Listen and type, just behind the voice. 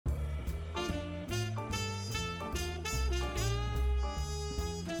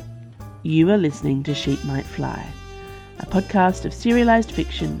You are listening to Sheep Might Fly, a podcast of serialised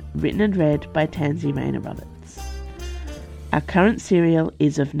fiction written and read by Tansy Rayner Roberts. Our current serial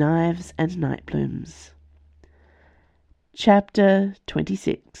is Of Knives and Night Blooms. Chapter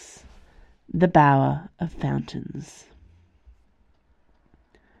 26. The Bower of Fountains.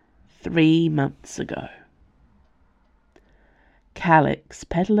 3 months ago. Calix,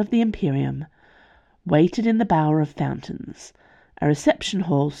 petal of the Imperium, waited in the Bower of Fountains, a reception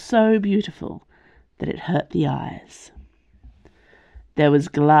hall so beautiful that it hurt the eyes. There was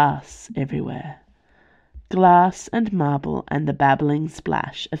glass everywhere, glass and marble and the babbling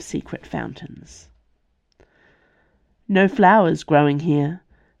splash of secret fountains. No flowers growing here,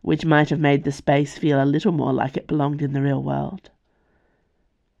 which might have made the space feel a little more like it belonged in the real world.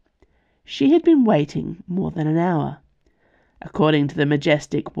 She had been waiting more than an hour, according to the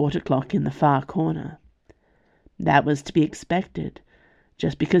majestic water clock in the far corner. That was to be expected.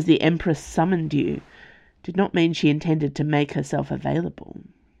 Just because the Empress summoned you did not mean she intended to make herself available.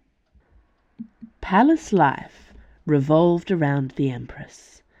 Palace life revolved around the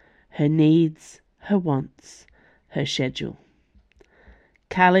Empress, her needs, her wants, her schedule.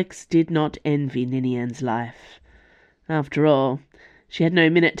 Calix did not envy Ninian's life. After all, she had no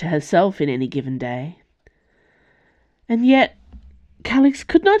minute to herself in any given day. And yet, Calix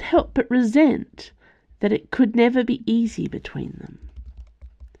could not help but resent that it could never be easy between them.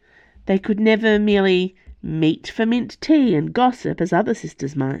 They could never merely meet for mint tea and gossip as other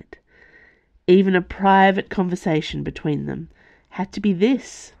sisters might. Even a private conversation between them had to be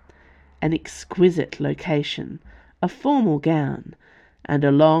this: an exquisite location, a formal gown, and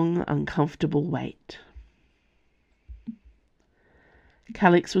a long, uncomfortable wait.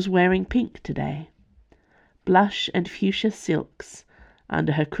 Calix was wearing pink today, blush and fuchsia silks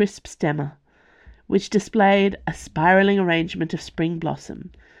under her crisp stemmer, which displayed a spiralling arrangement of spring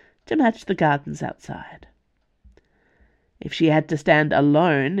blossom to match the gardens outside. If she had to stand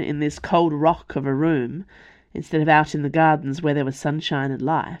alone in this cold rock of a room, instead of out in the gardens where there was sunshine and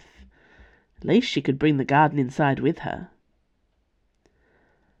life, at least she could bring the garden inside with her.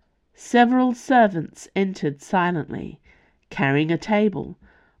 Several servants entered silently, carrying a table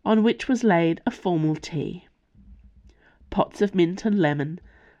on which was laid a formal tea. Pots of mint and lemon,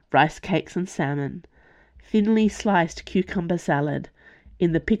 rice cakes and salmon, thinly sliced cucumber salad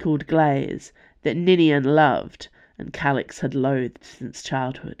in the pickled glaze that Ninian loved and Calix had loathed since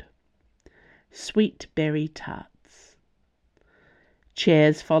childhood. Sweet berry tarts.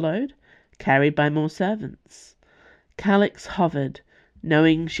 Chairs followed, carried by more servants. Calix hovered,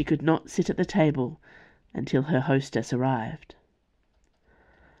 knowing she could not sit at the table until her hostess arrived.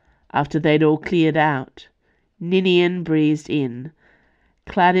 After they'd all cleared out, Ninian breezed in,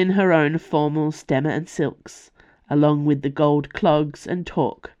 clad in her own formal stemmer and silks, along with the gold clogs and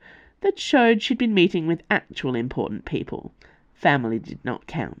talk that showed she'd been meeting with actual important people. Family did not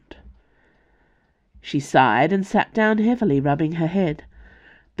count. She sighed and sat down heavily, rubbing her head.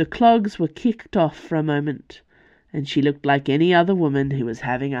 The clogs were kicked off for a moment, and she looked like any other woman who was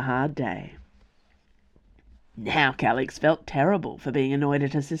having a hard day. Now Calix felt terrible for being annoyed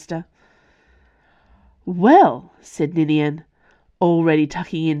at her sister. "Well," said Ninian, already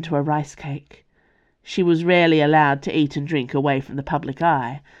tucking into a rice cake. She was rarely allowed to eat and drink away from the public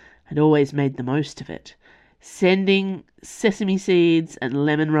eye, and always made the most of it, sending sesame seeds and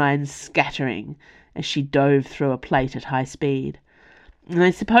lemon rinds scattering as she dove through a plate at high speed.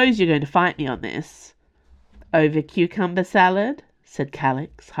 "I suppose you're going to fight me on this." "Over cucumber salad?" said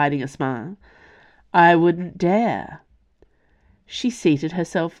Calix, hiding a smile. "I wouldn't dare." She seated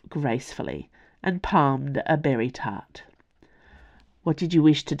herself gracefully and palmed a berry tart. "What did you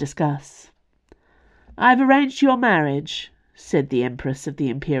wish to discuss?" "I've arranged your marriage," said the Empress of the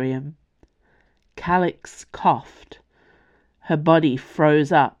Imperium. Calix coughed. Her body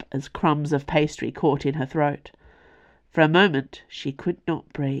froze up as crumbs of pastry caught in her throat. For a moment she could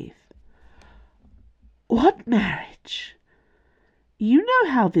not breathe. "What marriage?" "You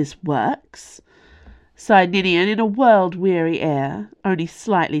know how this works," sighed Ninian in a world-weary air, only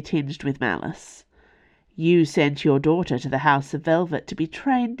slightly tinged with malice. "You sent your daughter to the House of Velvet to be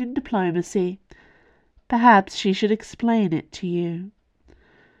trained in diplomacy. Perhaps she should explain it to you."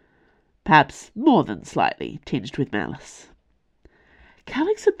 "Perhaps more than slightly tinged with malice."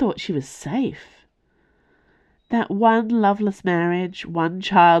 Calix had thought she was safe. That one loveless marriage, one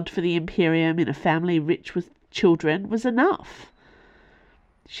child for the Imperium in a family rich with children, was enough.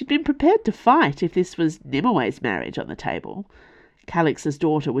 She'd been prepared to fight if this was Nimue marriage on the table. Calix's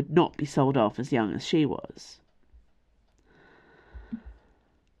daughter would not be sold off as young as she was.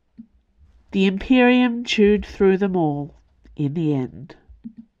 The Imperium chewed through them all in the end.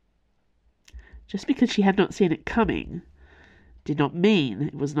 just because she had not seen it coming, did not mean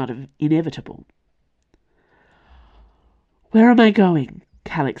it was not inevitable. "Where am I going?"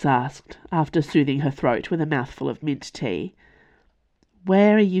 Calix asked, after soothing her throat with a mouthful of mint tea.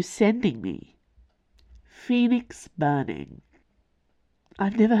 "Where are you sending me?" "Phoenix Burning."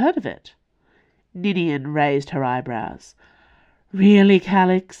 "I've never heard of it." Ninian raised her eyebrows. "Really,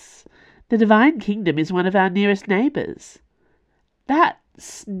 Calix? The Divine Kingdom is one of our nearest neighbours." "That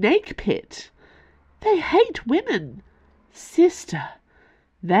snake pit! They hate women." "Sister,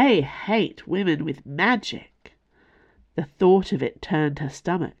 they hate women with magic." The thought of it turned her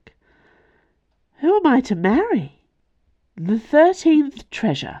stomach. "Who am I to marry?" "The 13th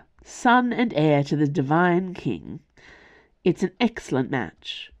treasure, son and heir to the Divine King. It's an excellent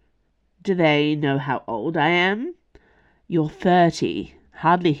match." "Do they know how old I am?" "You're 30,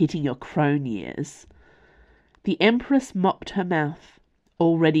 hardly hitting your crone years." The Empress mopped her mouth,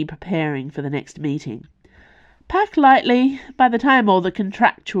 already preparing for the next meeting. "Pack lightly. By the time all the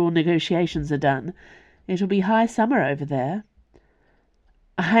contractual negotiations are done, it'll be high summer over there."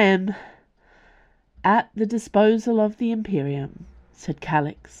 "I am at the disposal of the Imperium," said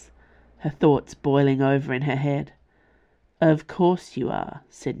Calix, her thoughts boiling over in her head. "Of course you are,"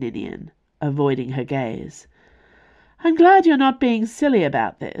 said Ninian, avoiding her gaze. "I'm glad you're not being silly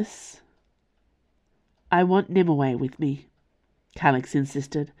about this." "I want Nimue with me," Calix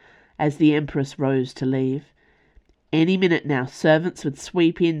insisted, as the Empress rose to leave. Any minute now servants would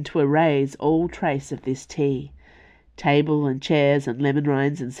sweep in to erase all trace of this tea. Table and chairs and lemon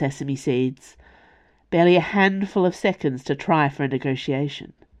rinds and sesame seeds. Barely a handful of seconds to try for a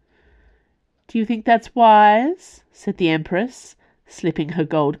negotiation. "Do you think that's wise?" said the Empress, slipping her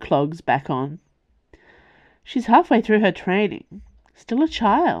gold clogs back on. "She's halfway through her training. Still a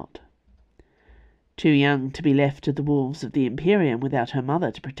child." "Too young to be left to the wolves of the Imperium without her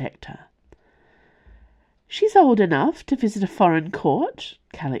mother to protect her." "She's old enough to visit a foreign court,"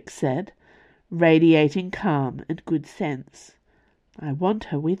 Calix said, radiating calm and good sense. "I want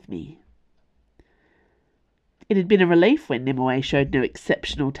her with me." It had been a relief when Nimue showed no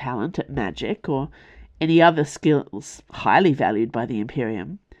exceptional talent at magic or any other skills highly valued by the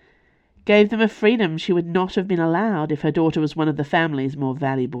Imperium. It gave them a freedom she would not have been allowed if her daughter was one of the family's more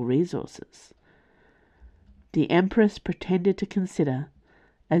valuable resources. The Empress pretended to consider,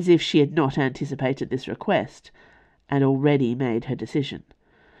 as if she had not anticipated this request, and already made her decision.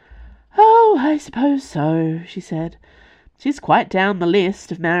 "Oh, I suppose so," she said. "She's quite down the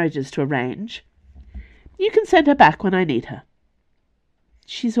list of marriages to arrange. You can send her back when I need her."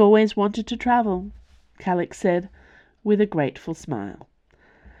 "She's always wanted to travel," Calix said, with a grateful smile.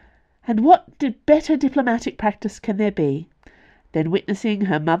 And what better diplomatic practice can there be than witnessing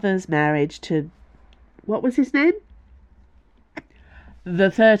her mother's marriage to... what was his name? "The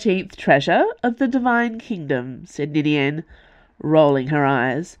 13th treasure of the Divine Kingdom," said Ninian, rolling her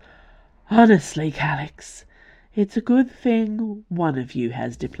eyes. "Honestly, Calix, it's a good thing one of you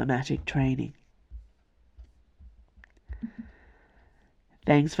has diplomatic training."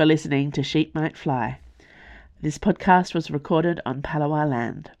 Thanks for listening to Sheep Might Fly. This podcast was recorded on Palawa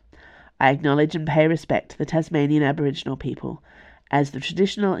land. I acknowledge and pay respect to the Tasmanian Aboriginal people as the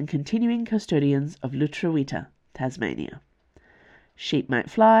traditional and continuing custodians of Lutruwita, Tasmania. Sheep Might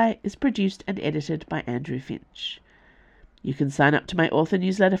Fly is produced and edited by Andrew Finch. You can sign up to my author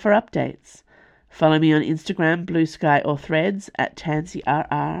newsletter for updates. Follow me on Instagram, Blue Sky or Threads at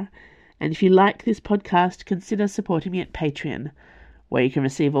TansyRR. And if you like this podcast, consider supporting me at Patreon, where you can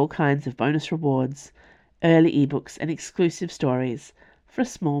receive all kinds of bonus rewards, early ebooks and exclusive stories for a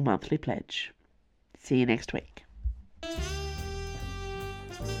small monthly pledge. See you next week.